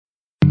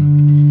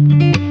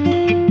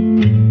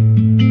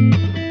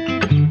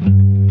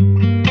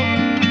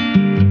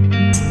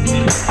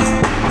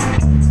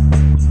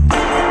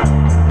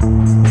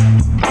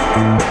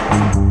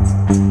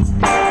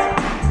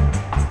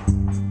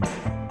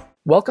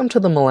Welcome to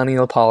the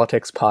Millennial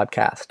Politics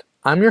Podcast.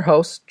 I'm your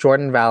host,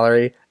 Jordan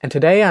Valerie, and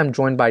today I'm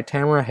joined by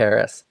Tamara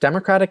Harris,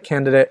 Democratic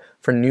candidate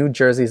for New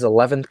Jersey's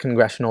 11th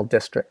Congressional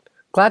District.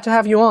 Glad to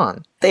have you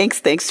on.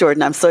 Thanks,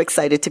 Jordan. I'm so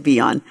excited to be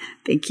on.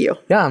 Thank you.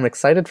 Yeah, I'm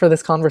excited for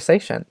this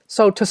conversation.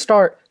 So to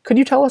start, could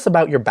you tell us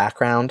about your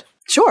background?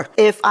 Sure.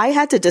 If I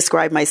had to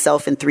describe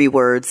myself in 3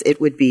 words, it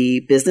would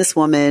be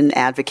businesswoman,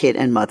 advocate,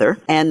 and mother.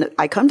 And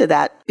I come to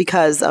that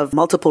because of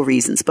multiple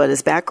reasons. But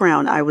as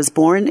background, I was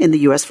born in the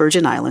U.S.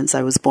 Virgin Islands.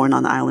 I was born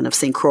on the island of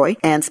St. Croix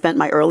and spent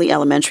my early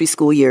elementary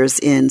school years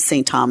in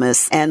St.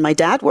 Thomas. And my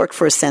dad worked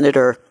for a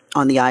senator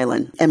on the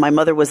island, and my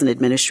mother was an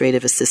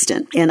administrative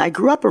assistant. And I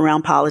grew up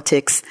around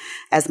politics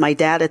as my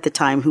dad at the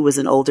time, who was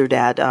an older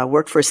dad,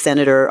 worked for a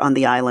senator on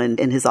the island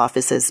in his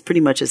office as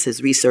pretty much as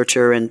his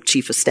researcher and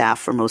chief of staff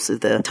for most of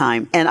the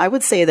time. And I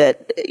would say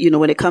that,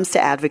 when it comes to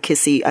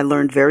advocacy, I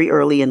learned very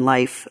early in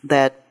life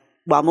that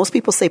while most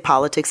people say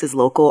politics is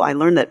local, I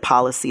learned that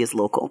policy is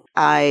local.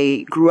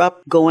 I grew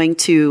up going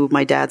to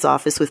my dad's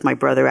office with my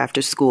brother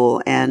after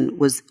school and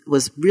was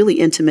really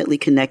intimately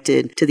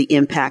connected to the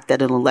impact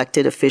that an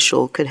elected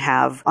official could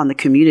have on the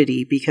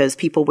community, because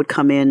people would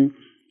come in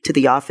to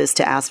the office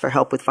to ask for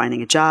help with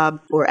finding a job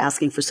or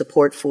asking for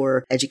support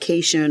for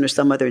education or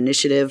some other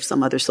initiative,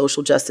 some other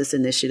social justice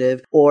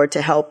initiative, or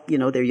to help,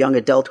 their young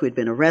adult who had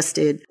been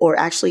arrested, or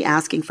actually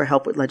asking for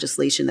help with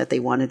legislation that they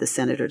wanted the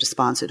senator to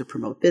sponsor to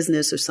promote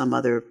business or some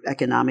other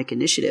economic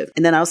initiative.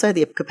 And then I also had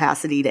the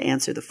capacity to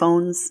answer the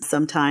phones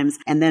sometimes.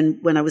 And then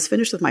when I was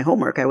finished with my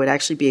homework, I would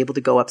actually be able to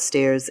go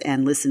upstairs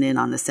and listen in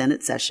on the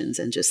Senate sessions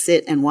and just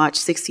sit and watch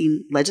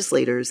 16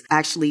 legislators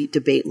actually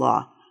debate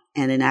law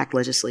and enact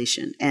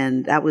legislation.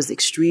 And that was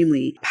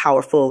extremely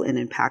powerful and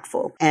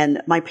impactful. And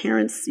my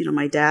parents,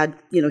 my dad,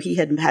 he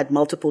had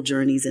multiple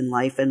journeys in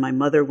life. And my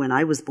mother, when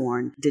I was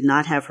born, did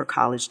not have her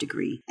college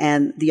degree.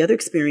 And the other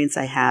experience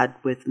I had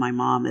with my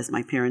mom as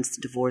my parents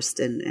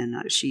divorced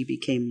and she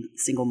became a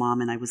single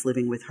mom and I was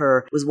living with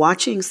her, was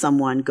watching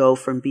someone go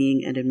from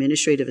being an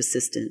administrative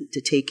assistant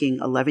to taking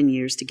 11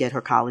 years to get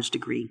her college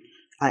degree.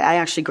 I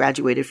actually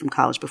graduated from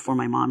college before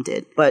my mom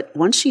did. But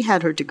once she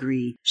had her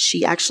degree,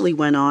 she actually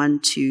went on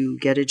to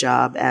get a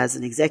job as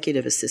an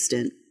executive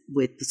assistant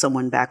with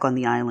someone back on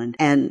the island.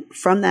 And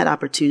from that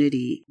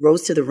opportunity,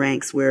 rose to the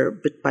ranks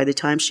where by the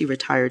time she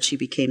retired, she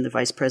became the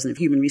vice president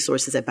of human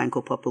resources at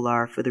Banco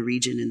Popular for the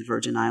region in the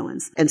Virgin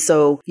Islands. And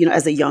so,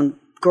 as a young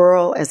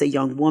girl, as a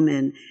young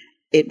woman,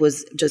 it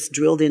was just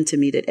drilled into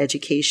me that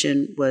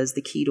education was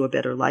the key to a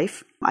better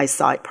life. I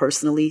saw it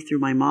personally through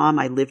my mom.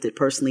 I lived it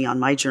personally on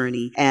my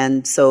journey.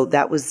 And so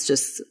that was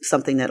just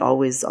something that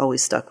always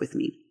stuck with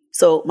me.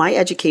 So my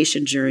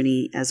education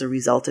journey as a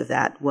result of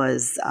that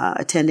was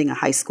attending a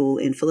high school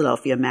in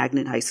Philadelphia,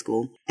 Magnet High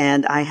School.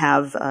 And I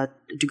have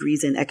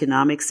degrees in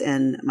economics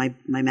and my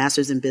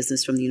master's in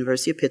business from the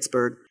University of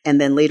Pittsburgh. And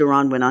then later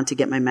on went on to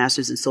get my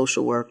master's in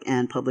social work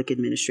and public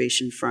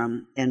administration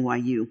from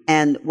NYU.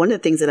 And one of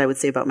the things that I would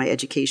say about my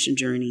education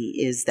journey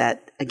is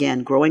that,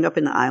 again, growing up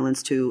in the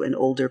islands to an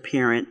older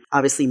parent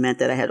obviously meant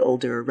that I had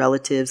older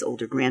relatives,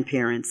 older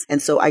grandparents.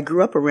 And so I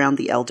grew up around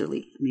the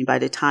elderly. I mean, by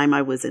the time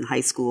I was in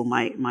high school,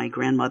 my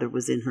grandmother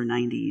was in her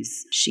 90s.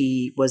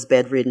 She was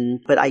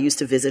bedridden, but I used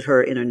to visit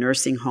her in a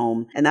nursing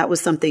home. And that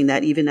was something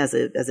that even as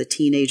a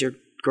teenager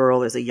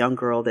girl, as a young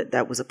girl,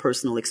 that was a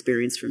personal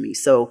experience for me.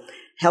 So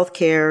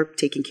healthcare,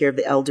 taking care of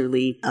the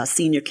elderly,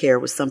 senior care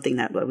was something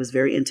that I was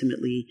very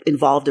intimately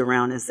involved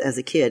around as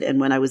a kid. And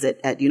when I was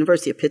at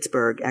University of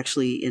Pittsburgh,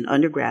 actually in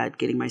undergrad,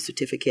 getting my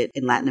certificate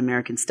in Latin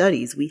American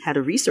Studies, we had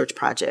a research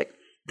project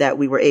that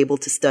we were able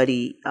to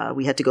study.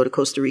 We had to go to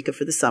Costa Rica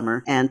for the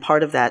summer. And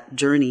part of that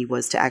journey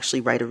was to actually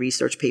write a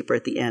research paper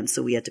at the end.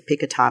 So we had to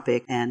pick a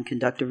topic and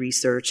conduct a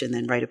research and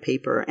then write a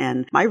paper.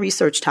 And my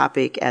research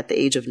topic at the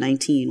age of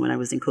 19, when I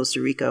was in Costa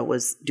Rica,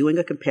 was doing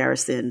a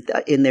comparison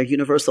in their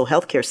universal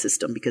healthcare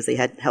system, because they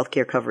had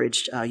healthcare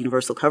coverage,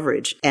 universal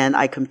coverage. And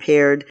I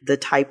compared the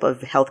type of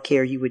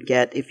healthcare you would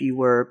get if you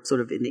were sort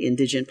of in the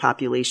indigent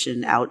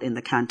population out in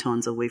the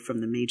cantons away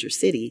from the major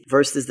city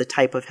versus the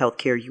type of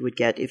healthcare you would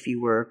get if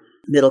you were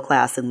middle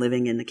class and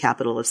living in the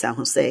capital of San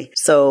Jose.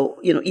 So,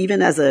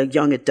 even as a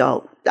young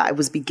adult, I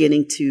was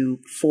beginning to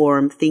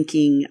form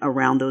thinking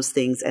around those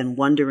things and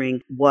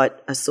wondering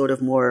what a sort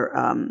of more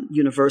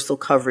universal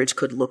coverage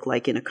could look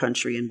like in a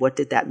country, and what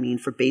did that mean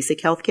for basic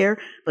healthcare,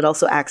 but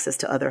also access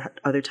to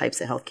other types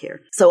of healthcare.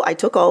 So I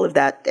took all of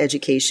that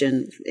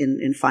education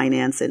in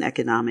finance and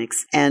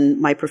economics,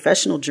 and my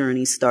professional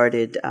journey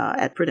started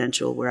at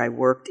Prudential, where I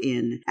worked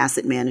in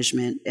asset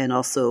management and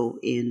also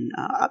in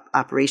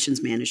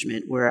operations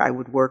management, where I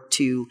would work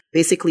to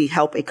basically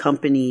help a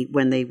company,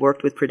 when they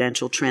worked with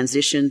Prudential,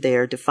 transition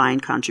their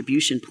defined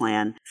contribution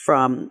plan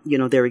from,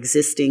 their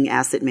existing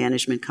asset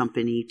management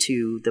company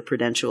to the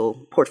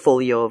Prudential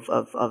portfolio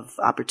of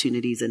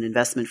opportunities and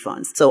investment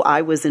funds. So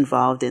I was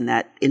involved in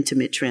that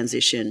intimate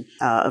transition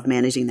of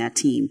managing that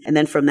team. And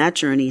then from that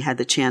journey, had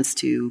the chance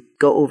to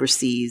go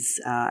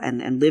overseas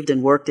and lived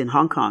and worked in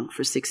Hong Kong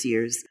for 6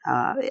 years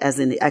as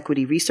an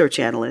equity research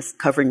analyst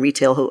covering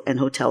retail and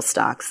hotel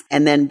stocks.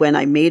 And then when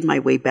I made my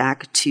way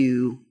back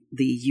to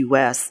the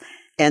U.S.,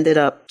 ended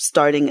up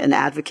starting an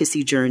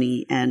advocacy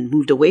journey and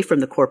moved away from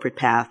the corporate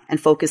path and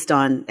focused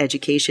on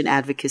education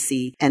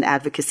advocacy and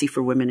advocacy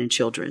for women and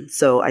children.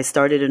 So I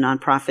started a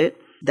nonprofit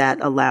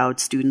that allowed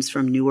students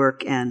from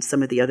Newark and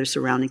some of the other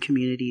surrounding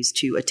communities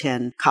to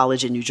attend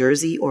college in New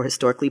Jersey or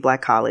historically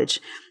Black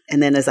college.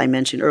 And then, as I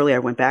mentioned earlier, I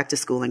went back to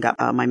school and got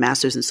my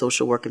master's in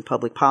social work and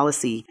public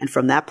policy. And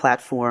from that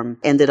platform,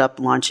 ended up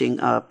launching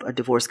a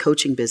divorce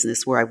coaching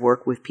business where I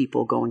work with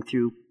people going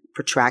through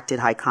protracted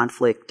high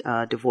conflict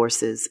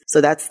divorces.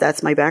 So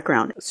that's my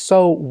background.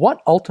 So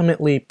what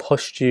ultimately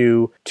pushed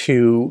you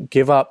to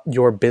give up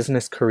your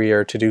business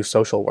career to do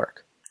social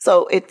work?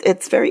 So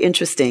it's very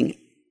interesting.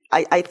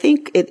 I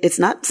think it's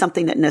not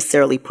something that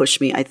necessarily pushed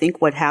me. I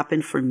think what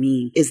happened for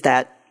me is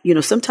that,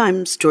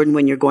 sometimes, Jordan,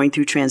 when you're going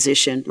through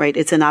transition, right,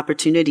 it's an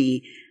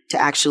opportunity to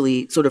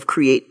actually sort of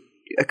create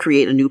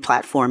a new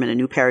platform and a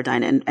new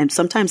paradigm and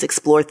sometimes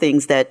explore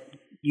things that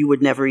you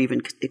would never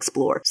even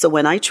explore. So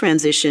when I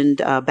transitioned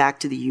back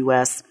to the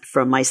U.S.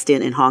 from my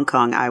stint in Hong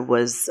Kong, I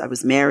was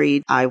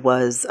married. I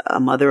was a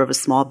mother of a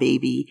small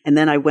baby. And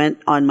then I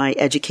went on my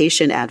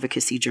education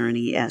advocacy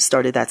journey and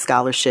started that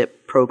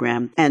scholarship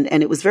program. And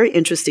it was very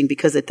interesting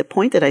because at the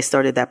point that I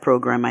started that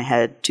program, I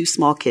had 2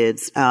 small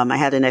kids. I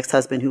had an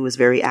ex-husband who was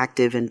very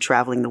active in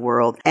traveling the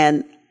world.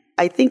 And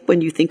I think when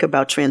you think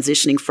about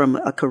transitioning from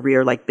a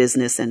career like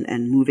business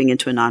and moving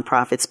into a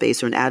nonprofit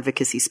space or an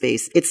advocacy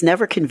space, it's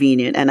never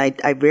convenient. And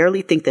I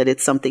rarely think that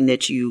it's something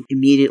that you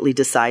immediately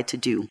decide to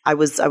do. I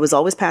was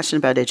always passionate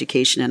about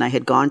education, and I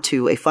had gone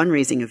to a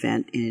fundraising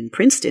event in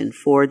Princeton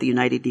for the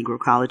United Negro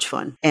College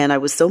Fund. And I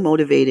was so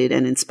motivated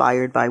and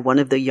inspired by one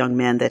of the young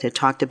men that had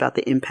talked about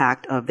the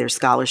impact of their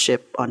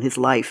scholarship on his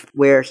life,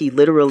 where he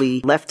literally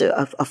left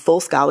a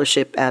full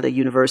scholarship at a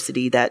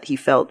university that he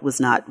felt was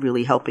not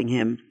really helping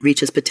him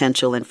reach his potential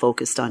and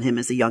focused on him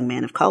as a young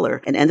man of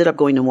color, and ended up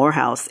going to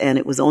Morehouse. And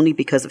it was only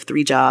because of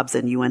 3 jobs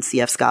and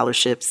UNCF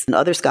scholarships and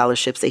other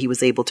scholarships that he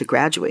was able to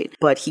graduate.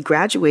 But he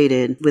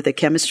graduated with a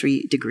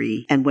chemistry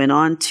degree and went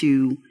on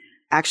to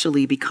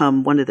actually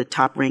become one of the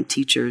top-ranked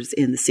teachers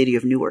in the city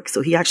of Newark.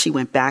 So he actually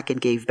went back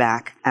and gave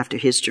back after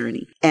his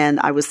journey. And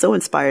I was so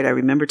inspired. I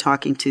remember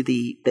talking to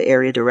the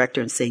area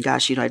director and saying,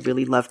 gosh, I'd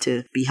really love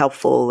to be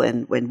helpful,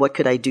 and what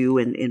could I do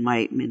in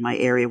my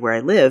area where I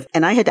live?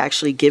 And I had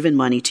actually given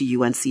money to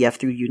UNCF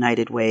through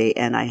United Way,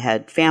 and I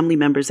had family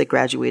members that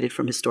graduated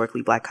from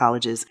historically Black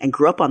colleges and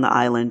grew up on the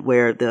island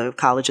where the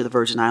College of the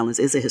Virgin Islands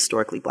is a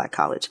historically Black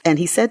college. And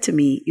he said to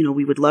me,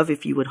 we would love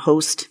if you would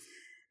host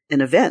an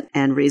event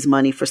and raise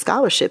money for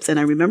scholarships. And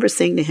I remember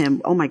saying to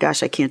him, oh my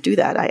gosh, I can't do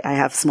that. I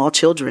have small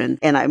children,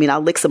 and I'll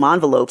lick some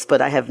envelopes,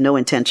 but I have no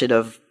intention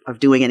of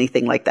doing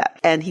anything like that.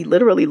 And he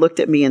literally looked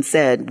at me and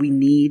said, we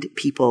need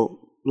people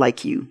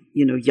like you,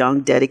 young,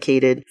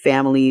 dedicated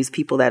families,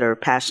 people that are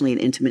passionately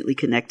and intimately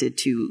connected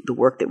to the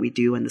work that we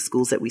do and the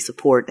schools that we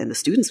support and the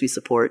students we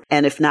support.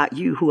 And if not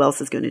you, who else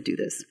is going to do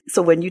this?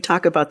 So when you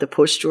talk about the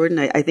push, Jordan,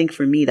 I think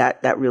for me,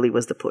 that really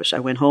was the push. I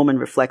went home and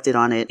reflected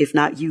on it. If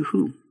not you,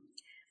 who?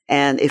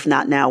 And if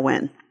not now,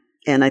 when?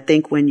 And I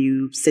think when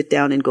you sit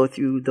down and go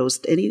through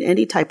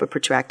any type of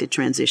protracted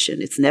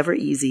transition, it's never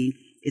easy.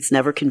 It's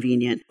never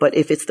convenient. But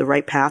if it's the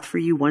right path for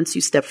you, once you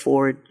step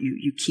forward,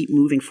 you keep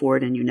moving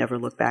forward and you never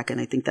look back.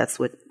 And I think that's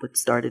what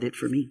started it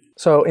for me.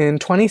 So in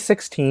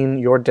 2016,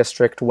 your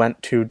district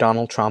went to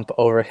Donald Trump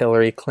over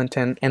Hillary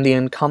Clinton, and the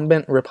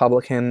incumbent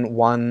Republican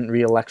won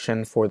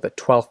re-election for the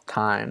 12th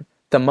time.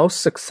 The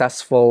most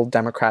successful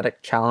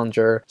Democratic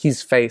challenger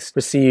he's faced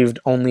received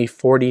only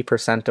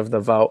 40% of the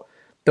vote.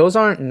 Those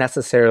aren't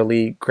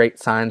necessarily great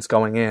signs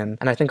going in,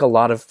 and I think a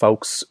lot of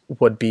folks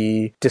would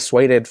be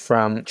dissuaded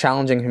from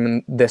challenging him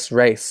in this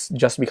race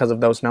just because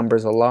of those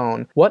numbers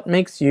alone. What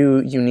makes you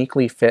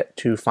uniquely fit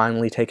to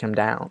finally take him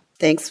down?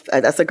 Thanks.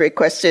 That's a great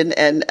question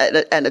and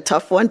a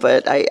tough one,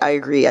 but I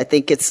agree. I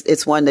think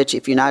it's one that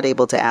if you're not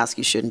able to ask,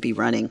 you shouldn't be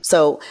running.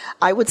 So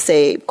I would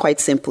say quite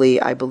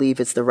simply, I believe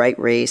it's the right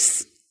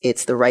race.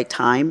 It's the right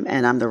time,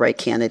 and I'm the right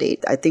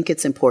candidate. I think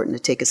it's important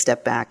to take a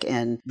step back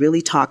and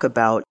really talk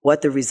about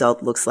what the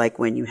result looks like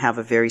when you have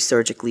a very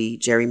surgically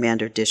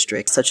gerrymandered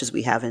district, such as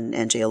we have in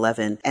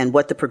NJ11, and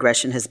what the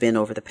progression has been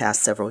over the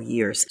past several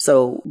years.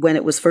 So when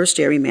it was first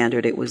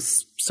gerrymandered, it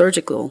was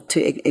surgical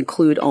to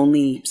include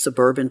only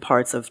suburban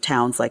parts of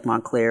towns like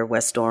Montclair,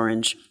 West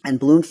Orange, and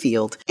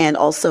Bloomfield. And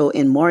also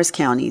in Morris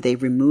County, they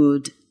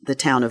removed the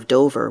town of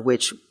Dover,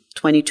 which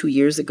 22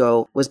 years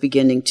ago was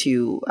beginning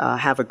to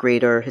have a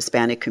greater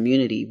Hispanic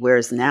community,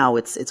 whereas now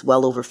it's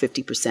well over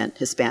 50%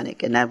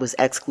 Hispanic, and that was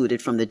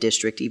excluded from the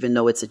district, even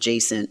though it's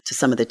adjacent to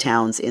some of the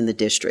towns in the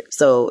district.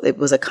 So it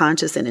was a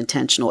conscious and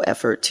intentional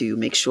effort to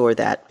make sure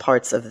that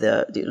parts of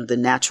the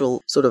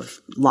natural sort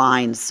of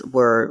lines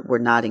were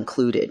not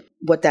included.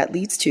 What that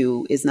leads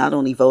to is not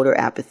only voter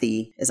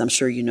apathy, as I'm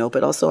sure you know,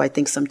 but also I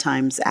think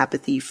sometimes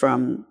apathy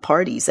from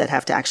parties that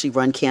have to actually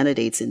run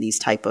candidates in these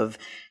type of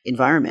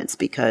environments,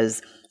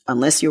 because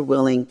unless you're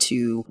willing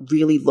to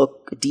really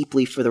look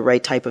deeply for the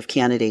right type of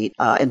candidate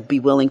and be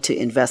willing to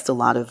invest a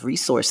lot of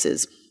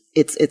resources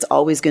it's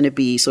always going to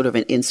be sort of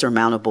an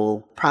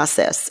insurmountable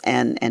process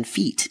and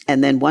feat.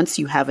 And then once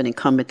you have an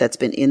incumbent that's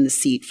been in the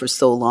seat for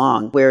so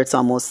long, where it's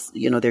almost,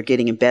 they're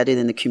getting embedded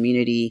in the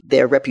community,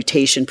 their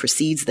reputation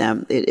precedes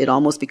them, it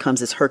almost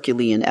becomes this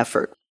Herculean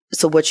effort.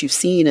 So what you've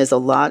seen is a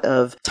lot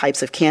of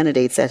types of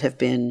candidates that have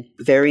been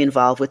very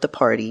involved with the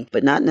party,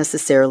 but not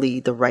necessarily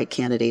the right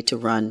candidate to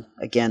run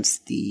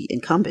against the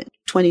incumbent.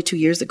 22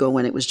 years ago,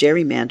 when it was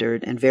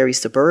gerrymandered and very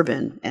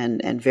suburban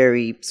and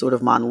very sort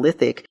of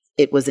monolithic,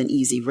 it was an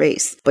easy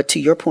race. But to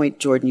your point,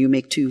 Jordan, you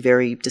make two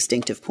very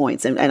distinctive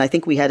points. And I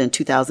think we had in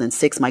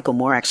 2006, Michael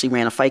Moore actually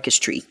ran a ficus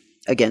tree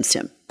against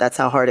him. That's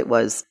how hard it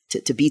was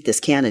to beat this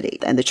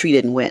candidate. And the tree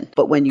didn't win.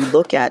 But when you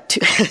look at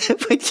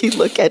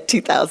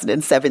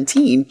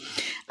 2017,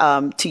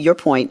 to your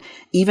point,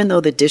 even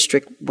though the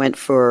district went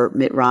for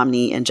Mitt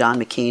Romney and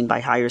John McCain by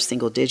higher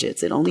single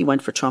digits, it only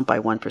went for Trump by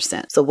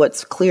 1%. So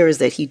what's clear is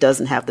that he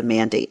doesn't have the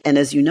mandate. And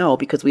as you know,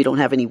 because we don't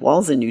have any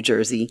walls in New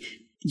Jersey,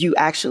 you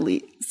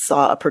actually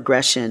saw a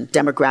progression.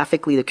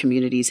 Demographically, the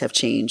communities have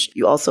changed.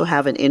 You also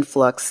have an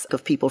influx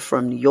of people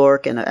from New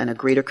York and a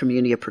greater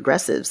community of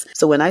progressives.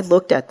 So when I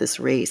looked at this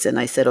race and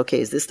I said,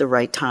 okay, is this the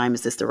right time?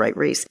 Is this the right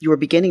race? You were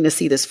beginning to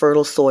see this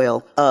fertile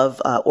soil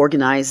of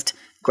organized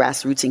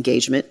grassroots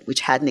engagement, which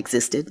hadn't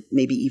existed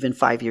maybe even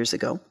 5 years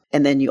ago.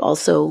 And then you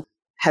also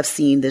have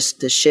seen this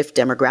shift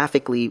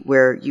demographically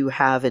where you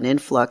have an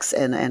influx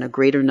and a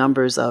greater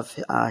numbers of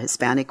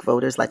Hispanic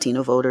voters,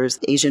 Latino voters,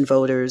 Asian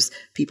voters,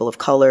 people of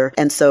color.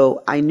 And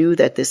so I knew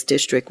that this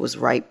district was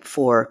ripe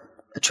for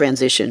a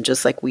transition,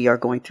 just like we are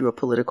going through a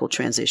political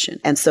transition.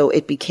 And so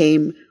it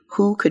became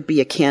who could be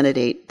a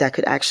candidate that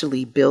could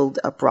actually build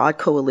a broad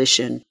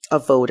coalition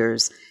of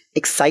voters,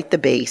 excite the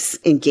base,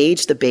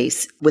 engage the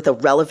base with a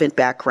relevant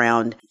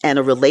background and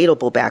a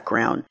relatable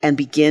background, and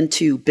begin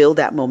to build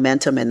that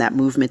momentum and that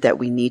movement that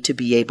we need to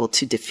be able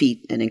to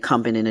defeat an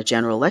incumbent in a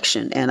general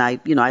election. And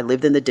I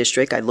lived in the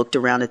district. I looked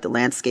around at the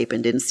landscape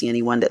and didn't see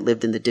anyone that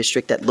lived in the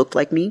district that looked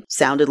like me,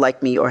 sounded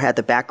like me, or had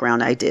the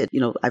background I did.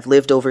 I've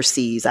lived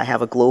overseas. I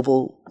have a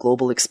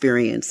global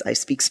experience. I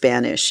speak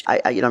Spanish.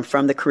 I'm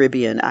from the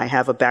Caribbean. I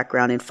have a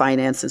background in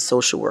finance and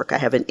social work. I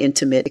have an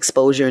intimate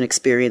exposure and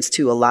experience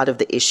to a lot of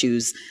the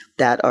issues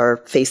that are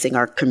facing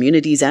our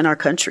communities and our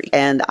country.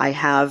 And I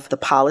have the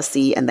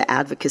policy and the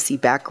advocacy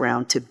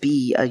background to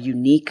be a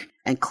unique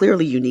and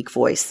clearly unique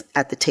voice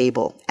at the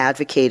table,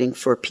 advocating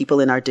for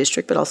people in our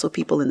district, but also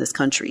people in this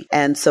country.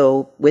 And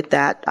so with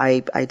that,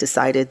 I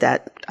decided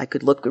that I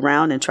could look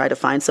around and try to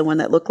find someone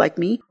that looked like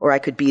me, or I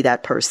could be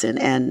that person.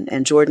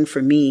 And Jordan,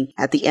 for me,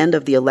 at the end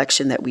of the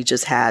election that we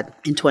just had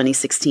in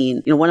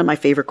 2016, one of my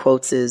favorite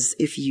quotes is,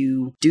 if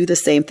you do the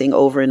same thing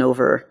over and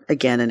over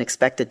again and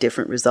expect a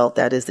different result,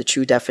 that is the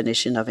true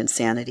definition of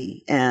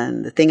insanity.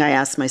 And the thing I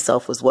asked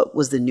myself was, what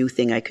was the new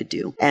thing I could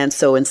do? And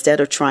so instead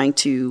of trying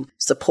to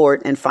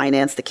support and finance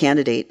the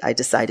candidate, I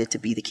decided to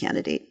be the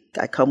candidate.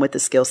 I come with the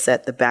skill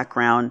set, the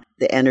background,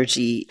 the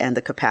energy, and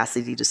the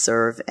capacity to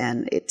serve.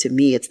 And to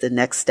me, it's the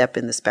next step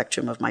in the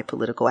spectrum of my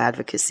political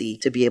advocacy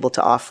to be able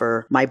to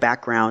offer my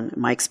background,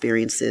 my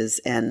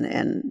experiences,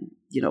 and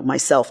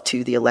myself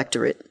to the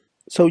electorate.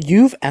 So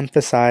you've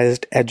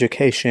emphasized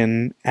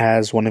education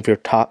as one of your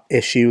top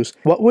issues.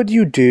 What would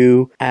you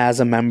do as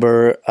a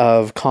member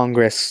of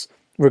Congress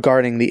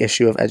regarding the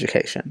issue of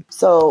education?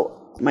 So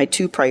my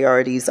two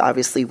priorities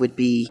obviously would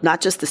be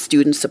not just the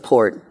student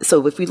support.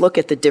 So if we look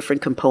at the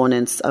different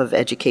components of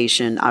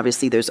education,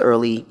 obviously there's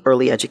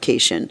early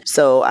education.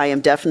 So I am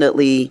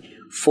definitely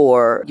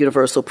for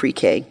universal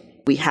pre-K.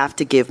 We have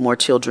to give more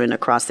children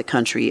across the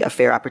country a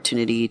fair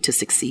opportunity to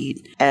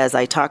succeed. As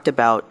I talked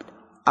about,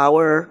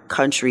 our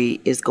country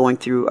is going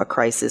through a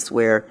crisis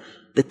where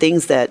the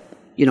things that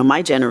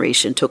my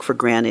generation took for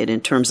granted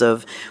in terms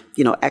of,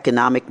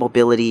 economic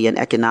mobility and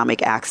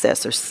economic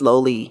access are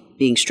slowly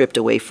being stripped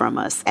away from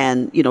us.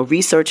 And,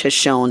 research has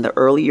shown the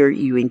earlier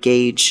you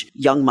engage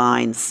young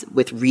minds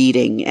with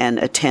reading and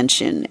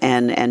attention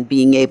and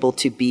being able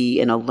to be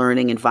in a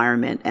learning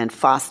environment and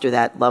foster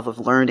that love of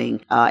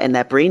learning and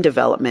that brain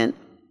development,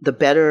 the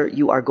better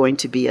you are going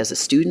to be as a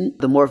student,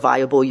 the more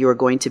viable you are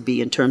going to be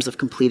in terms of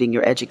completing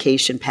your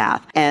education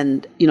path.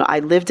 And, I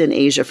lived in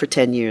Asia for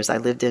 10 years. I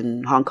lived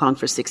in Hong Kong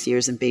for 6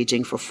 years and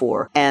Beijing for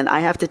 4. And I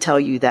have to tell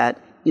you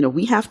that,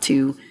 we have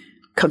to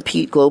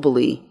compete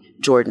globally,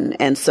 Jordan.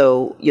 And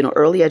so,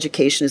 early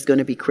education is going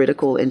to be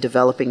critical in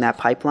developing that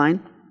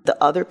pipeline.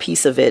 The other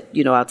piece of it,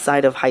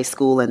 outside of high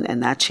school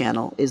and that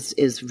channel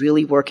is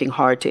really working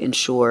hard to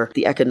ensure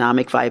the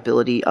economic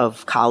viability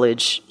of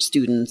college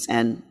students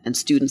and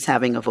students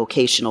having a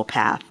vocational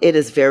path. It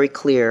is very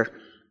clear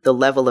the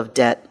level of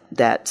debt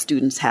that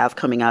students have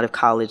coming out of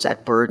college,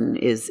 that burden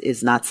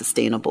is not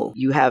sustainable.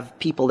 You have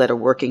people that are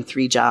working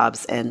 3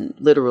 jobs and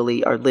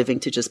literally are living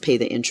to just pay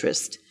the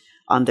interest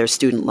on their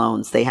student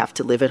loans. They have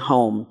to live at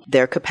home.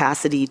 Their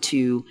capacity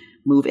to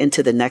move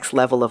into the next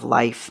level of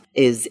life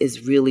is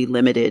really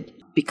limited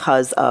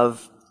because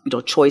of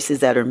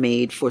choices that are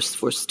made for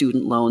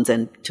student loans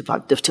and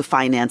to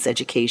finance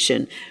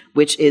education,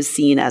 which is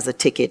seen as a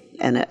ticket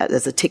and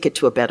as a ticket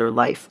to a better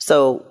life.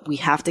 So we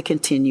have to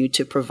continue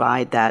to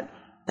provide that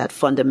that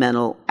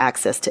fundamental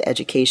access to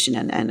education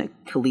and a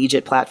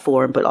collegiate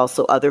platform, but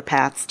also other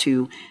paths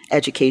to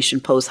education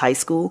post high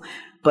school.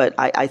 But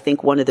I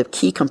think one of the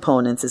key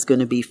components is going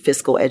to be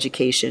fiscal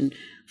education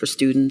for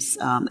students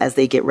as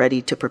they get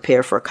ready to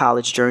prepare for a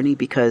college journey,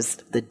 because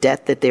the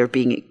debt that they're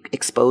being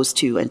exposed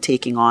to and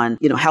taking on,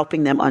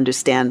 helping them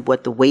understand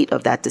what the weight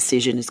of that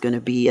decision is going to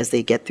be as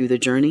they get through the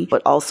journey,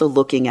 but also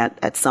looking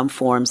at some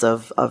forms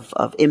of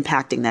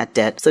impacting that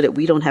debt so that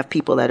we don't have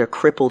people that are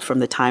crippled from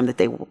the time that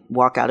they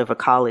walk out of a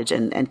college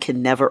and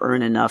can never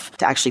earn enough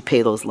to actually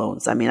pay those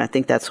loans. I mean, I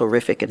think that's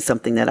horrific and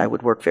something that I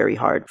would work very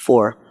hard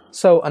for.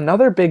 So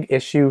another big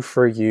issue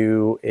for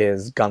you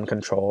is gun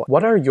control.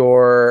 What are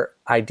your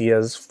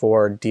ideas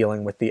for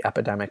dealing with the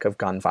epidemic of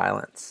gun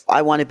violence?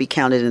 I want to be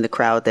counted in the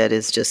crowd that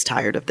is just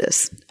tired of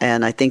this.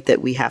 And I think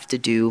that we have to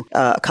do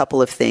a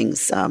couple of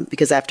things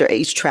because after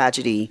each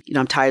tragedy,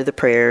 I'm tired of the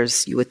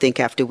prayers. You would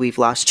think after we've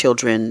lost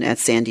children at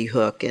Sandy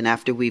Hook and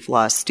after we've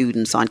lost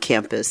students on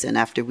campus and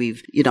after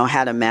we've,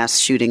 had a mass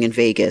shooting in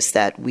Vegas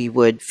that we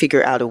would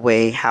figure out a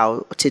way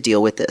how to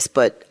deal with this.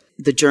 But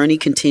the journey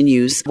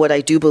continues. What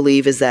I do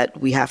believe is that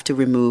we have to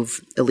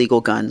remove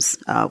illegal guns.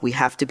 We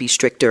have to be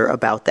stricter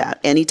about that.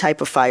 Any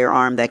type of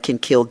firearm that can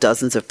kill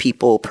dozens of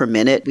people per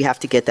minute, we have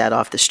to get that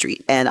off the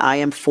street. And I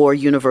am for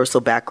universal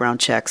background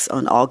checks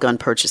on all gun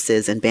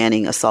purchases and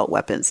banning assault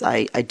weapons.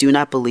 I do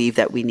not believe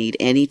that we need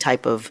any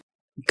type of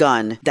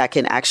gun that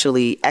can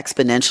actually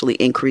exponentially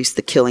increase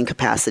the killing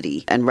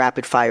capacity. And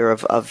rapid fire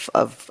of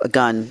a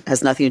gun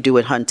has nothing to do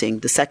with hunting.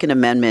 The Second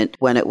Amendment,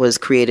 when it was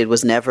created,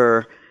 was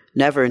never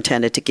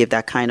intended to give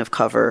that kind of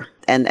cover.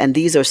 And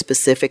these are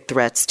specific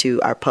threats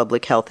to our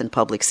public health and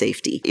public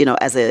safety.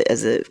 As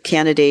a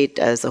candidate,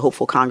 as a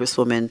hopeful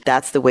congresswoman,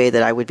 that's the way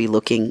that I would be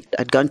looking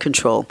at gun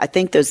control. I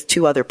think there's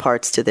two other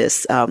parts to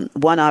this.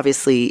 One,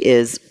 obviously,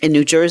 is in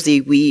New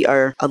Jersey, we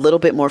are a little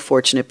bit more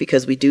fortunate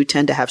because we do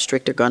tend to have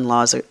stricter gun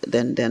laws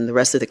than the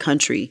rest of the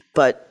country.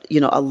 But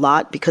a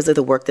lot because of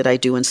the work that I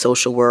do in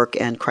social work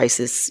and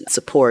crisis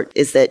support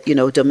is that,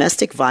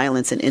 domestic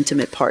violence and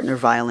intimate partner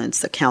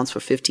violence accounts for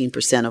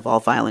 15% of all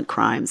violent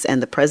crimes.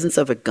 And the presence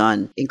of a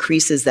gun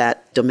increases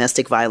that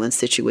domestic violence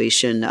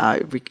situation,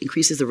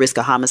 increases the risk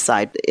of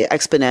homicide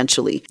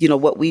exponentially.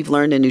 What we've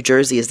learned in New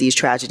Jersey is these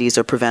tragedies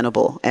are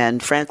preventable.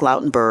 And Frank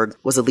Lautenberg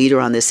was a leader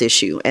on this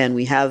issue. And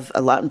we have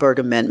a Lautenberg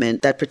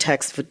Amendment that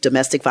protects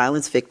domestic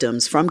violence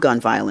victims from gun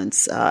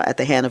violence at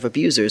the hand of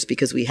abusers,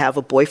 because we have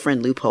a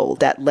boyfriend loophole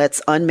that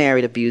lets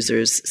unmarried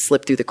abusers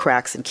slip through the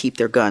cracks and keep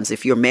their guns.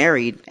 If you're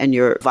married and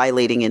you're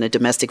violating in a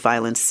domestic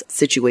violence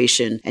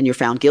situation and you're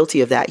found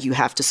guilty of that, you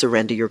have to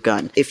surrender your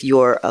gun. If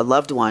you're a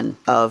loved one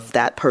of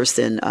that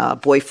person, a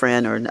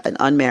boyfriend or an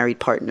unmarried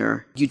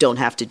partner, you don't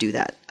have to do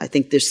that. I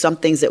think there's some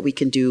things that we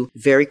can do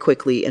very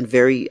quickly and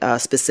very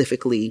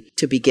specifically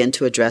to begin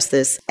to address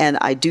this. And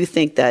I do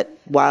think that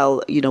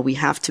while, we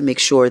have to make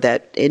sure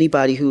that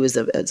anybody who is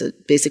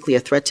basically a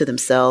threat to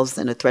themselves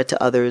and a threat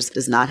to others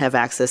does not have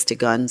access to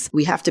guns,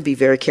 we have to be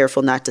very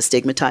careful not to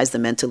stigmatize the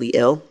mentally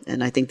ill.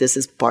 And I think this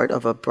is part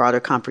of a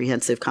broader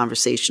comprehensive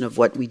conversation of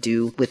what we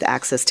do with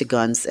access to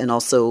guns and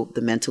also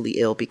the mentally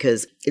ill,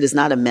 because it is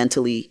not a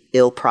mentally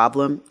ill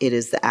problem. It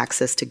is the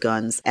access to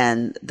guns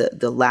and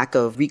the lack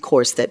of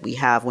recourse that we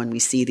have when we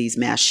see these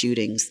mass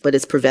shootings. But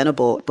it's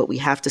preventable, but we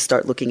have to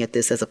start looking at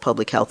this as a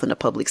public health and a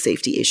public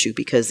safety issue,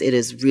 because it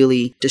is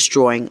really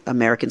destroying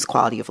Americans'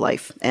 quality of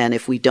life. And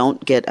if we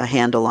don't get a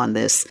handle on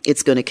this,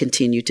 it's going to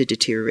continue to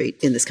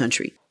deteriorate in this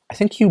country. I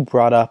think you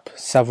brought up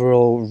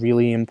several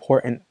really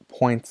important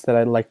points that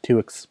I'd like to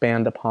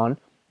expand upon.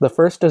 The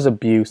first is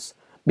abuse,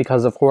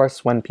 because of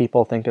course when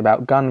people think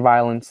about gun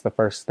violence, the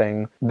first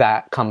thing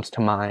that comes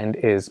to mind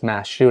is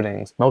mass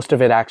shootings. Most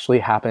of it actually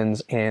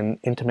happens in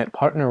intimate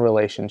partner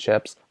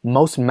relationships.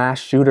 Most mass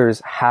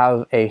shooters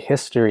have a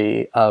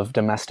history of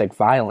domestic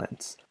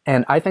violence.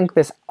 And I think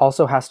this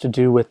also has to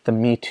do with the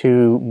Me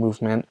Too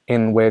movement,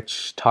 in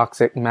which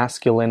toxic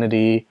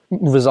masculinity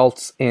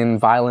results in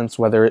violence,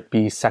 whether it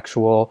be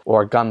sexual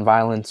or gun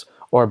violence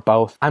or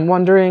both. I'm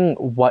wondering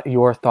what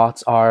your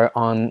thoughts are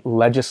on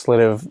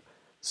legislative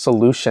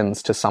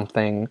solutions to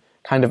something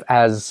kind of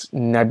as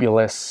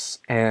nebulous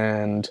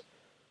and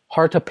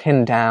hard to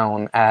pin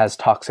down as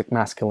toxic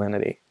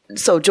masculinity.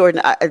 So,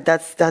 Jordan,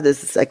 that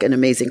is like an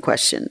amazing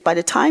question. By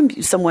the time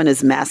someone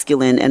is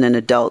masculine and an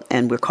adult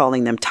and we're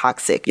calling them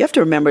toxic, you have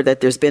to remember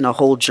that there's been a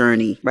whole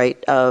journey,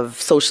 right,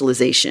 of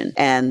socialization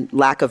and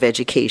lack of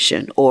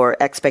education or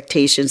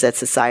expectations that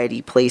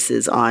society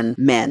places on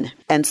men.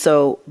 And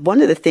so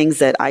one of the things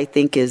that I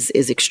think is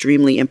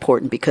extremely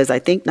important, because I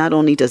think not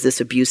only does this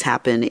abuse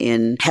happen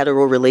in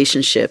hetero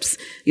relationships,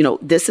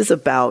 this is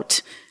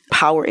about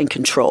power and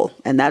control.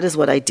 And that is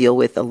what I deal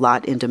with a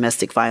lot in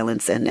domestic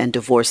violence and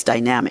divorce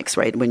dynamics,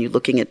 right? When you're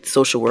looking at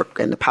social work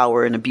and the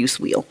power and abuse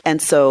wheel.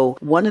 And so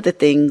one of the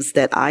things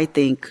that I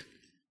think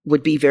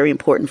would be very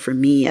important for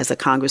me as a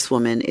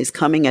congresswoman is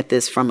coming at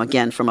this from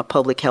a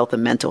public health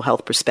and mental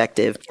health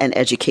perspective and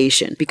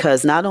education,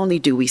 because not only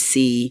do we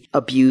see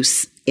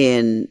abuse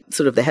in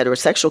sort of the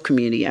heterosexual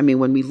community. I mean,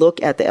 when we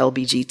look at the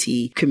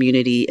LBGT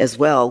community as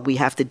well, we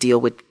have to deal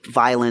with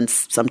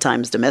violence,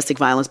 sometimes domestic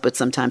violence, but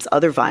sometimes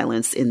other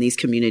violence in these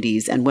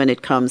communities. And when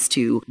it comes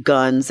to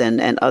guns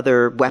and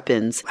other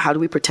weapons, how do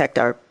we protect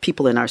our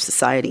people in our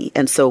society?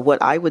 And so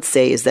what I would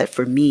say is that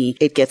for me,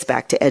 it gets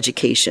back to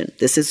education.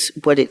 This is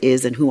what it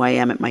is and who I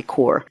am at my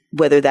core.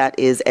 Whether that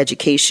is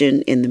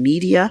education in the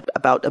media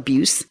about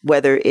abuse,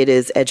 whether it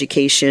is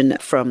education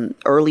from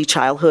early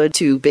childhood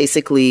to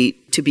basically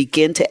to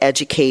begin to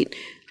educate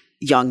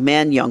young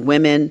men, young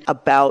women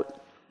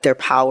about their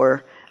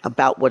power,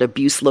 about what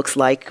abuse looks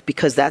like,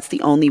 because that's the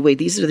only way.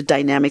 These are the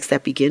dynamics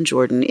that begin,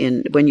 Jordan,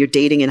 in when you're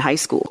dating in high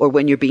school or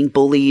when you're being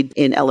bullied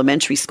in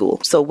elementary school.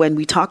 So when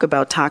we talk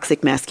about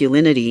toxic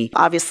masculinity,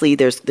 obviously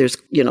there's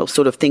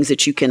sort of things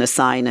that you can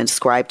assign and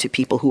ascribe to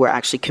people who are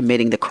actually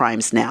committing the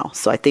crimes now.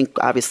 So I think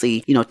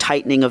obviously,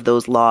 tightening of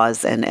those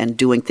laws and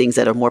doing things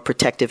that are more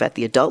protective at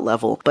the adult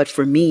level. But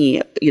for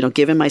me,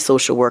 given my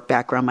social work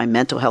background, my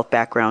mental health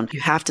background,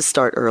 you have to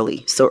start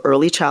early. So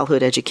early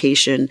childhood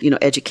education,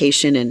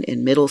 education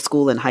in middle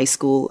school and high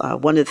school.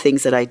 One of the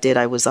things that I did,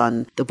 I was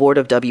on the board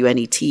of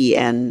WNET,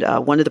 and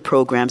one of the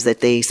programs that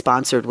they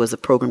sponsored was a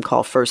program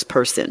called First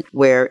Person,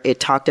 where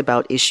it talked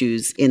about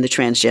issues in the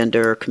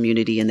transgender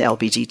community and the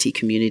LBGT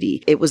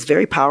community. It was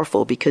very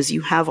powerful because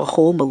you have a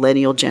whole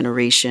millennial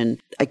generation,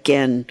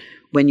 again,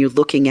 when you're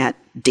looking at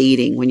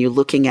dating, when you're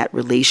looking at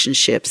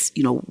relationships,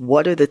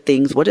 what are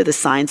the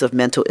signs of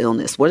mental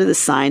illness? What are the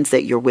signs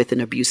that you're with an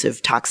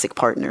abusive, toxic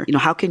partner?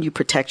 How can you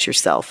protect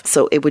yourself?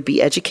 So it would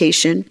be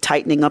education,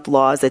 tightening up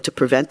laws to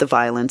prevent the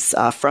violence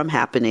from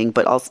happening,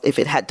 but also if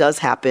it does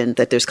happen,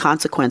 that there's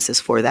consequences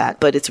for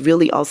that. But it's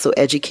really also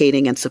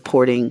educating and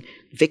supporting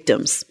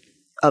victims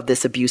of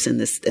this abuse and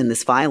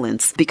this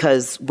violence,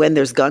 because when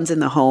there's guns in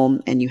the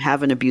home and you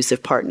have an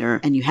abusive partner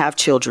and you have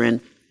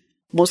children,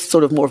 most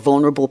sort of more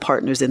vulnerable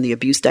partners in the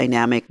abuse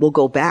dynamic will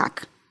go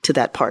back to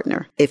that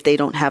partner if they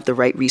don't have the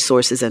right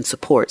resources and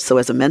support. So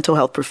as a mental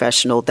health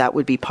professional, that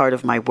would be part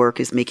of my work,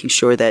 is making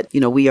sure that,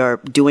 we are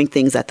doing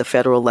things at the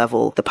federal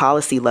level, the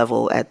policy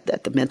level,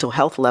 at the mental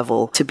health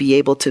level, to be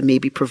able to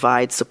maybe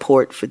provide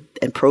support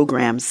and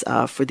programs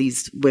for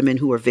these women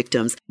who are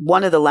victims.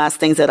 One of the last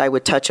things that I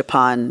would touch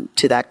upon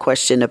to that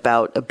question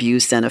about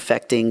abuse and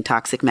affecting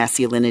toxic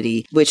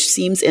masculinity, which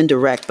seems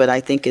indirect, but I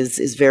think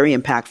is very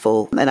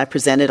impactful, and I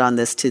presented on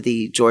this to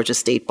the Georgia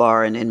State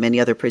Bar and many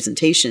other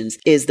presentations,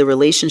 is the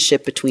relationship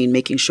between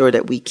making sure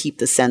that we keep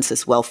the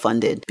census well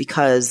funded,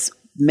 because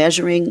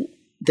measuring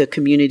the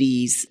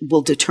communities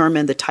will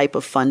determine the type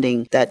of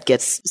funding that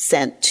gets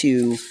sent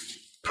to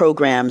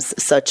programs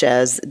such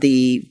as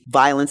the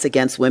Violence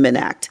Against Women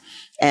Act.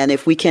 And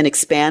if we can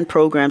expand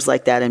programs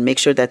like that and make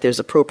sure that there's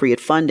appropriate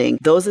funding,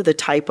 those are the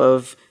type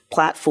of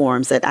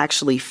platforms that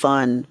actually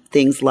fund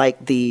things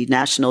like the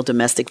National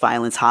Domestic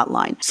Violence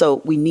Hotline.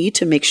 So we need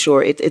to make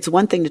sure it's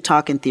one thing to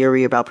talk in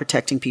theory about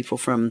protecting people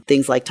from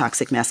things like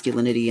toxic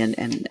masculinity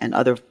and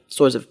other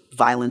sorts of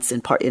violence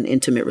in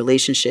intimate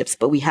relationships,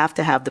 but we have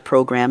to have the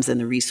programs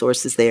and the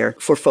resources there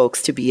for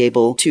folks to be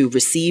able to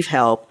receive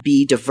help,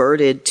 be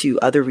diverted to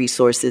other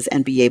resources,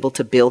 and be able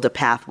to build a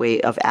pathway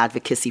of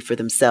advocacy for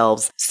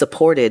themselves,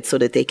 supported so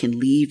that they can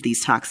leave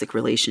these toxic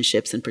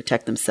relationships and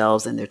protect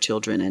themselves and their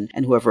children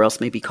and whoever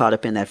else may be caught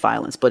up in that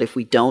violence. But if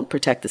we don't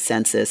protect the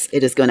census,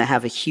 it is going to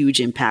have a huge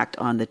impact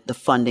on the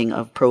funding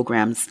of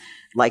programs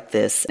like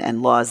this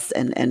and laws.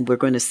 And we're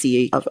going to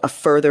see a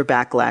further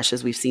backlash,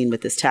 as we've seen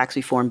with this tax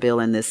reform bill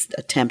and this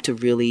attempt to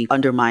really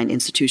undermine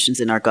institutions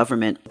in our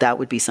government. That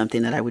would be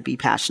something that I would be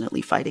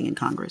passionately fighting in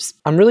Congress.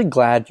 I'm really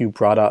glad you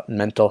brought up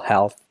mental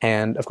health.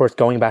 And of course,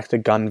 going back to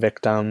gun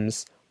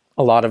victims,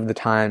 a lot of the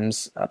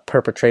times,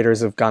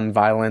 perpetrators of gun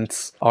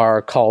violence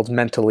are called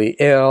mentally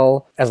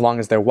ill as long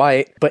as they're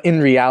white. But in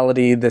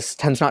reality, this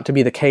tends not to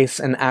be the case.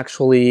 And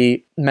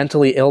actually,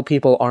 mentally ill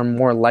people are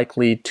more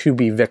likely to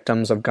be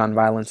victims of gun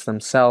violence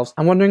themselves.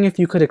 I'm wondering if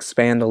you could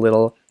expand a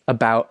little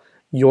about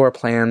your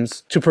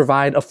plans to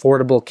provide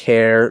affordable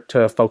care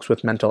to folks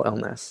with mental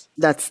illness.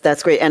 That's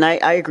great. And I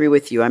agree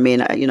with you. I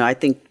mean, I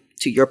think,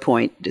 to your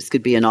point, this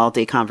could be an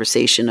all-day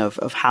conversation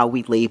of how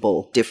we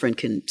label different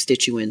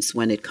constituents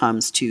when it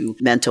comes to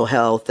mental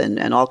health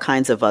and all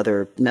kinds of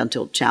other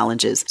mental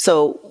challenges.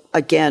 So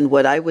again,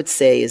 what I would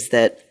say is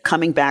that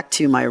coming back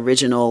to my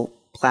original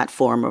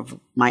platform of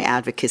my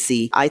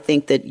advocacy, I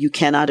think that you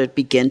cannot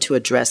begin to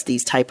address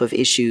these type of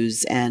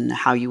issues and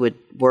how you would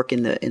work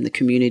in the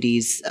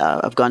communities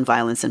of gun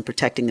violence and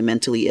protecting the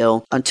mentally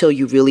ill until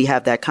you really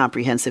have that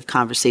comprehensive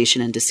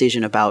conversation and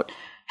decision about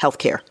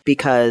healthcare.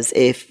 Because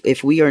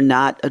if we are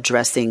not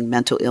addressing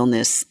mental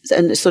illness,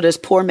 and so there's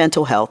poor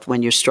mental health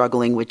when you're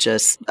struggling with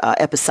just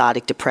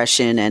episodic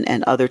depression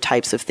and other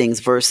types of things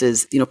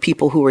versus,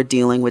 people who are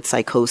dealing with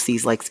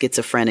psychoses like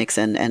schizophrenics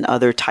and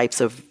other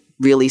types of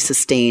really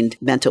sustained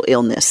mental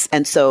illness.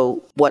 And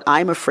so what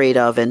I'm afraid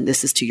of, and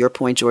this is to your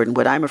point, Jordan,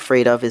 what I'm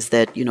afraid of is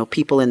that,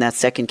 people in that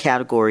second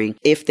category,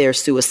 if they're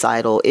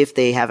suicidal, if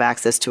they have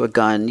access to a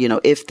gun,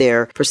 if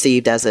they're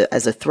perceived as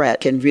a threat,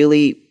 can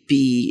really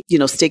be,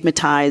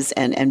 stigmatized,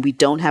 and we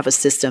don't have a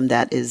system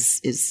that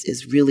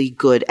is really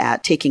good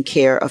at taking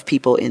care of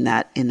people in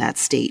that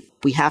state.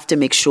 We have to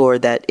make sure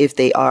that if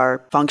they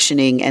are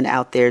functioning and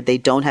out there, they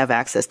don't have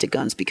access to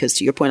guns, because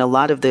to your point, a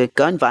lot of the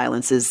gun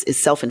violence is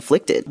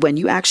self-inflicted. When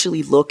you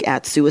actually look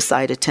at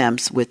suicide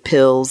attempts with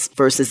pills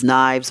versus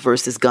knives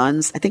versus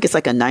guns, I think it's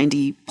like a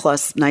 90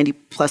 plus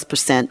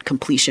 %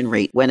 completion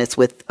rate when it's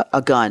with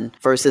a gun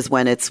versus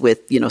when it's with,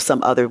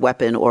 some other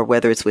weapon, or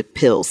whether it's with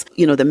pills.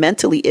 The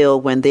mentally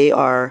ill, when they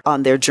are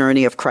on their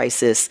journey of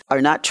crisis, are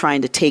not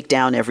trying to take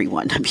down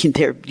everyone. I mean,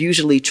 they're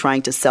usually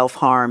trying to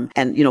self-harm.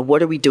 And,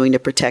 what are we doing to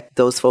protect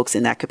those folks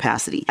in that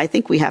capacity? I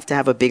think we have to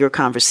have a bigger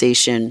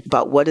conversation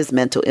about what is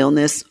mental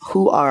illness,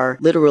 who are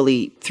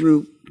literally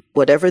through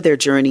whatever their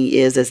journey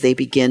is as they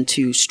begin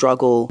to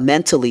struggle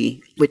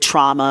mentally with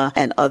trauma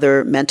and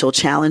other mental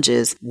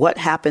challenges. What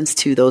happens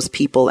to those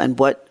people, and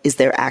what is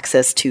their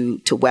access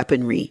to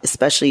weaponry,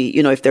 especially,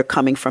 if they're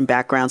coming from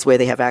backgrounds where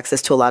they have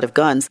access to a lot of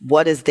guns?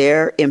 What is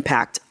their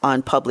impact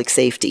on public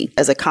safety?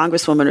 As a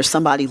congresswoman or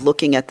somebody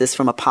looking at this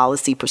from a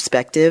policy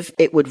perspective,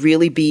 it would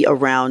really be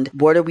around,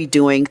 what are we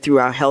doing through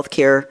our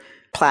healthcare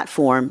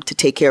platform to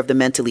take care of the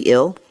mentally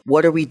ill?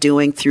 What are we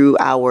doing through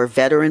our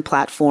veteran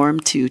platform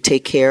to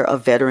take care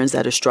of veterans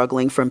that are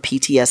struggling from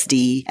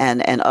PTSD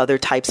and other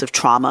types of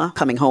trauma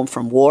coming home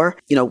from war?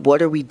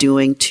 What are we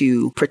doing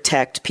to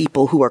protect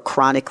people who are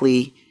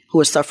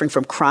suffering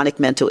from chronic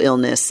mental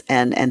illness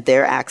and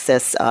their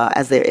access,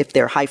 if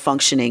they're high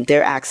functioning,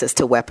 their access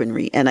to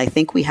weaponry? And I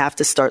think we have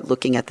to start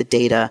looking at the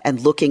data and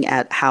looking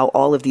at how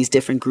all of these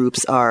different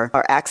groups are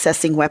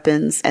accessing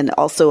weapons, and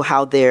also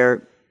how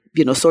they're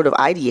sort of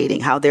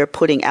ideating, how they're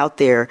putting out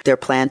their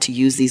plan to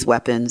use these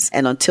weapons.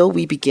 And until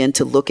we begin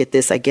to look at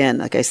this, again,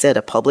 like I said,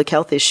 a public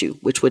health issue,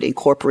 which would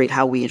incorporate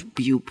how we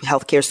view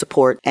healthcare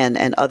support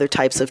and other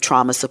types of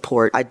trauma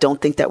support, I don't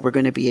think that we're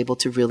going to be able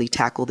to really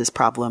tackle this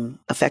problem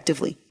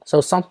effectively. So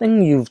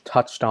something you've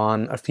touched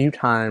on a few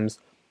times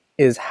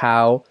is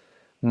how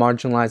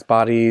marginalized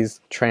bodies,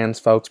 trans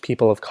folks,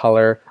 people of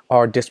color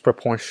are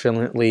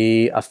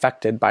disproportionately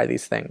affected by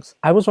these things.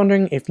 I was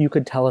wondering if you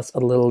could tell us a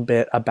little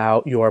bit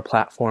about your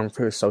platform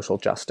for social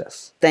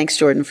justice. Thanks,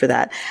 Jordan, for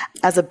that.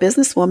 As a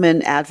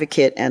businesswoman,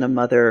 advocate, and a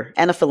mother,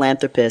 and a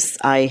philanthropist,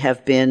 I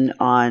have been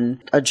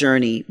on a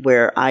journey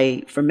where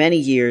for many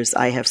years,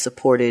 I have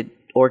supported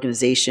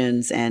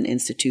organizations and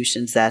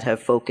institutions that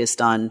have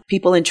focused on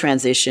people in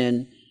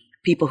transition,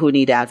 people who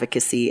need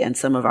advocacy, and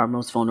some of our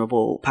most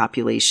vulnerable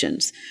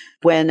populations.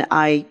 When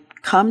I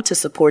come to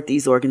support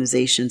these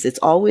organizations, it's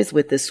always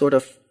with this sort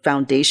of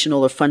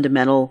foundational or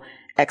fundamental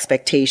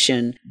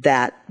expectation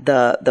that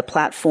the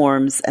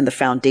platforms and the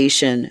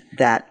foundation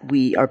that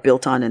we are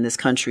built on in this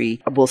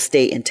country will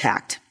stay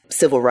intact.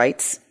 Civil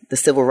rights, the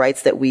civil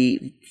rights that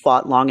we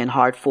fought long and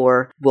hard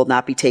for, will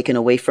not be taken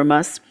away from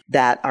us,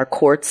 that our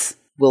courts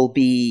will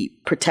be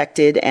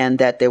protected, and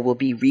that there will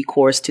be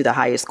recourse to the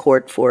highest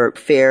court for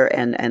fair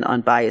and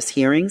unbiased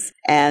hearings,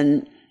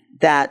 and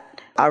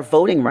that our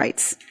voting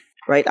rights,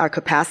 right, our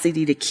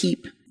capacity to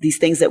keep these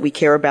things that we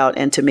care about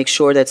and to make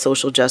sure that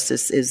social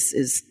justice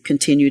is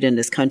continued in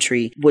this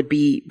country would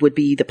be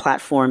the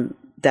platform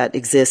that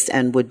exists,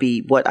 and would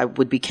be what I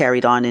would be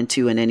carried on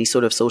into in any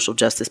sort of social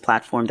justice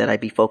platform that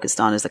I'd be focused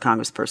on as a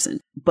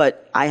congressperson.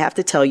 But I have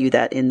to tell you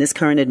that in this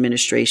current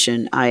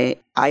administration, I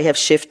have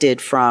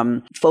shifted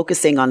from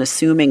focusing on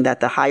assuming that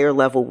the higher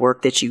level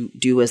work that you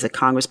do as a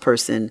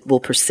congressperson will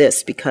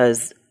persist,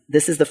 because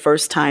this is the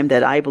first time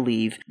that I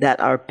believe that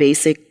our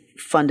basic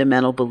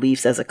fundamental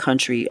beliefs as a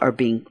country are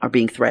being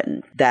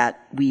threatened, that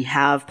we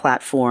have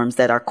platforms,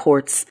 that our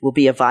courts will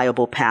be a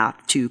viable path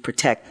to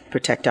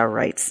protect our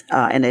rights.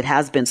 And it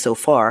has been so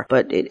far,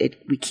 but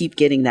we keep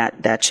getting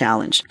that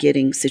challenge,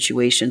 getting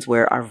situations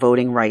where our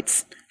voting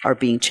rights are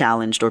being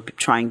challenged or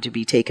trying to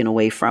be taken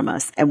away from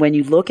us. And when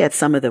you look at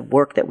some of the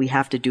work that we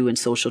have to do in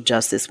social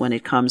justice when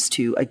it comes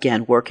to,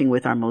 again, working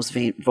with our most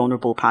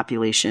vulnerable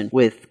population,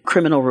 with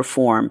criminal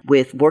reform,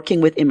 with working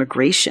with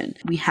immigration,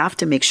 we have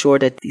to make sure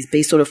that these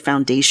base sort of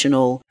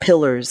foundational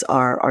pillars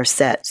are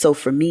set. So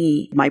for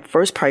me, my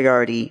first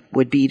priority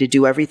would be to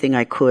do everything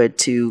I could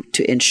to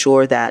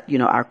ensure that,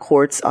 our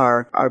courts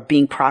are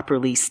being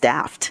properly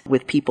staffed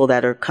with people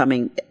that are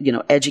coming,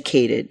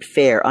 educated,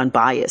 fair,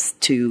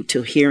 unbiased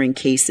to hearing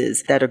cases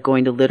that are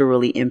going to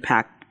literally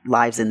impact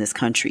lives in this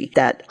country,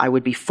 that I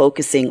would be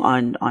focusing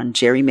on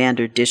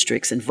gerrymandered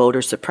districts and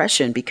voter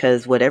suppression,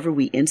 because whatever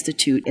we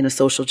institute in a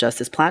social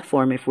justice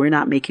platform, if we're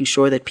not making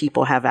sure that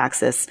people have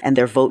access and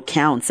their vote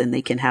counts and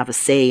they can have a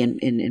say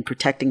in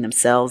protecting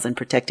themselves and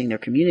protecting their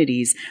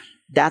communities,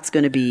 that's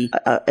going to be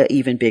an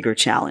even bigger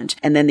challenge.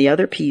 And then the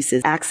other piece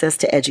is access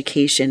to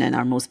education and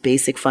our most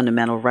basic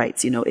fundamental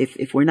rights.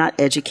 If we're not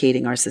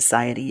educating our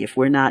society, if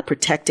we're not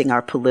protecting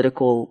our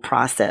political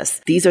process,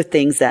 these are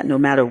things that no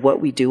matter what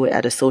we do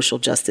at a social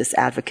justice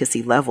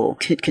advocacy level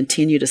could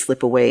continue to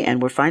slip away.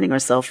 And we're finding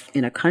ourselves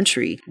in a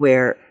country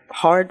where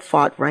hard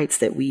fought rights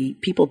that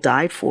people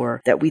died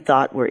for, that we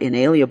thought were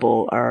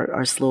inalienable,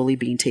 are slowly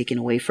being taken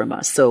away from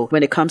us. So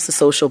when it comes to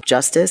social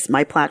justice,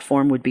 my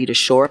platform would be to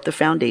shore up the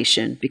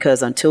foundation,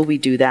 because until we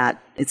do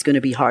that, it's going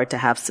to be hard to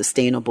have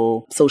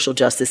sustainable social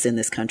justice in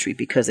this country,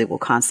 because it will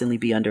constantly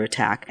be under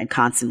attack and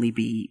constantly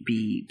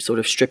be sort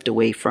of stripped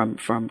away from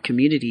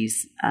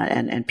communities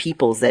and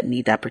peoples that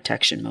need that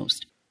protection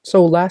most.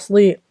 So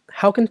lastly,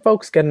 how can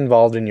folks get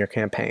involved in your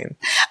campaign?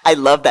 I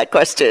love that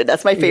question.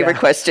 That's my favorite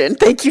question.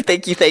 Thank you.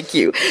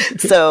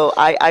 So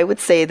I would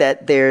say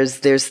that there's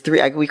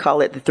three, we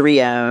call it the 3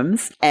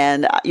 M's.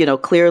 And,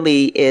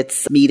 clearly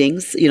it's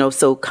meetings,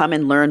 so come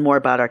and learn more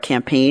about our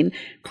campaign.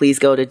 Please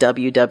go to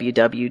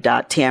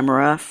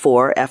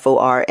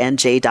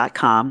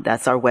www.tamara4nj.com.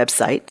 That's our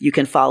website. You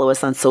can follow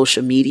us on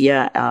social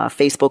media.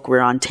 Facebook,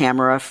 we're on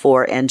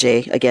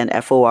Tamara4NJ, again,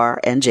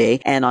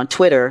 FORNJ. And on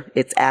Twitter,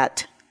 it's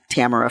at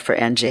Tamara for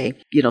NJ.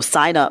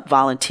 Sign up,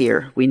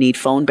 volunteer. We need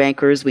phone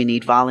bankers. We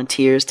need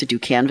volunteers to do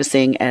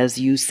canvassing. As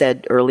you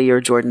said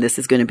earlier, Jordan, this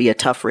is going to be a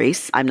tough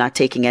race. I'm not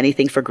taking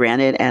anything for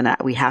granted, and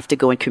we have to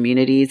go in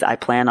communities. I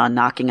plan on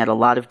knocking at a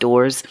lot of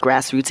doors.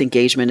 Grassroots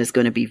engagement is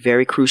going to be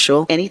very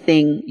crucial.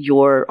 Anything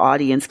your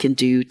audience can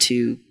do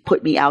to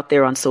put me out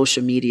there on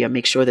social media,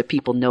 make sure that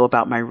people know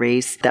about my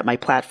race, that my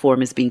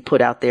platform is being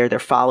put out there, they're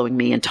following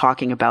me and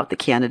talking about the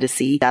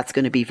candidacy. That's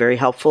going to be very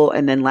helpful.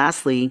 And then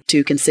lastly,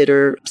 to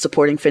consider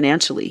supporting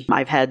financially.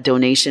 I've had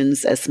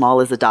donations as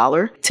small as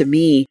 $1. To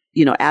me,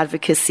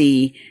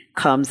 advocacy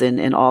comes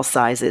in all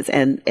sizes.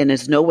 And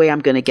there's no way I'm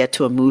going to get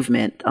to a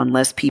movement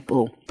unless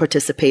people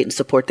participate and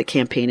support the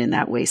campaign in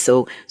that way.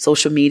 So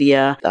social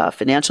media,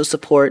 financial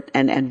support,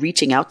 and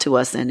reaching out to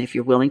us. And if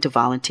you're willing to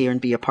volunteer and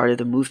be a part of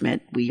the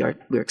movement, we're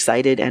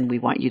excited, and we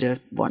want you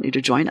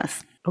to join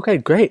us. Okay,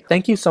 great.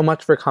 Thank you so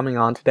much for coming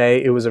on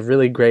today. It was a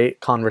really great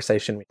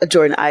conversation.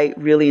 Jordan, I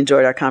really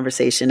enjoyed our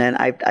conversation, and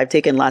I've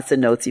taken lots of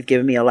notes. You've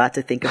given me a lot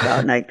to think about,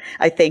 and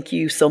I thank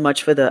you so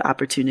much for the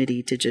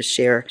opportunity to just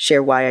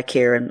share why I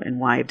care and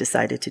why I've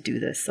decided to do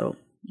this. So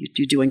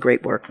you're doing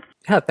great work.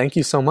 Yeah, thank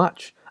you so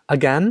much.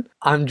 Again,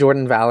 I'm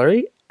Jordan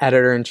Valerie,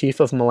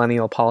 Editor-in-Chief of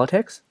Millennial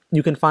Politics.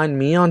 You can find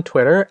me on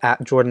Twitter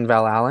at Jordan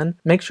Val Allen.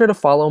 Make sure to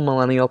follow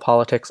Millennial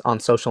Politics on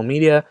social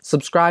media,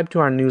 subscribe to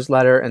our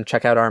newsletter, and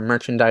check out our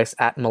merchandise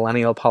at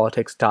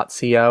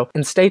millennialpolitics.co.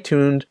 And stay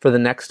tuned for the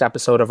next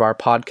episode of our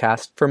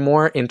podcast for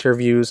more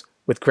interviews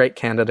with great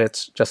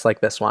candidates just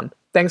like this one.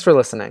 Thanks for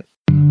listening.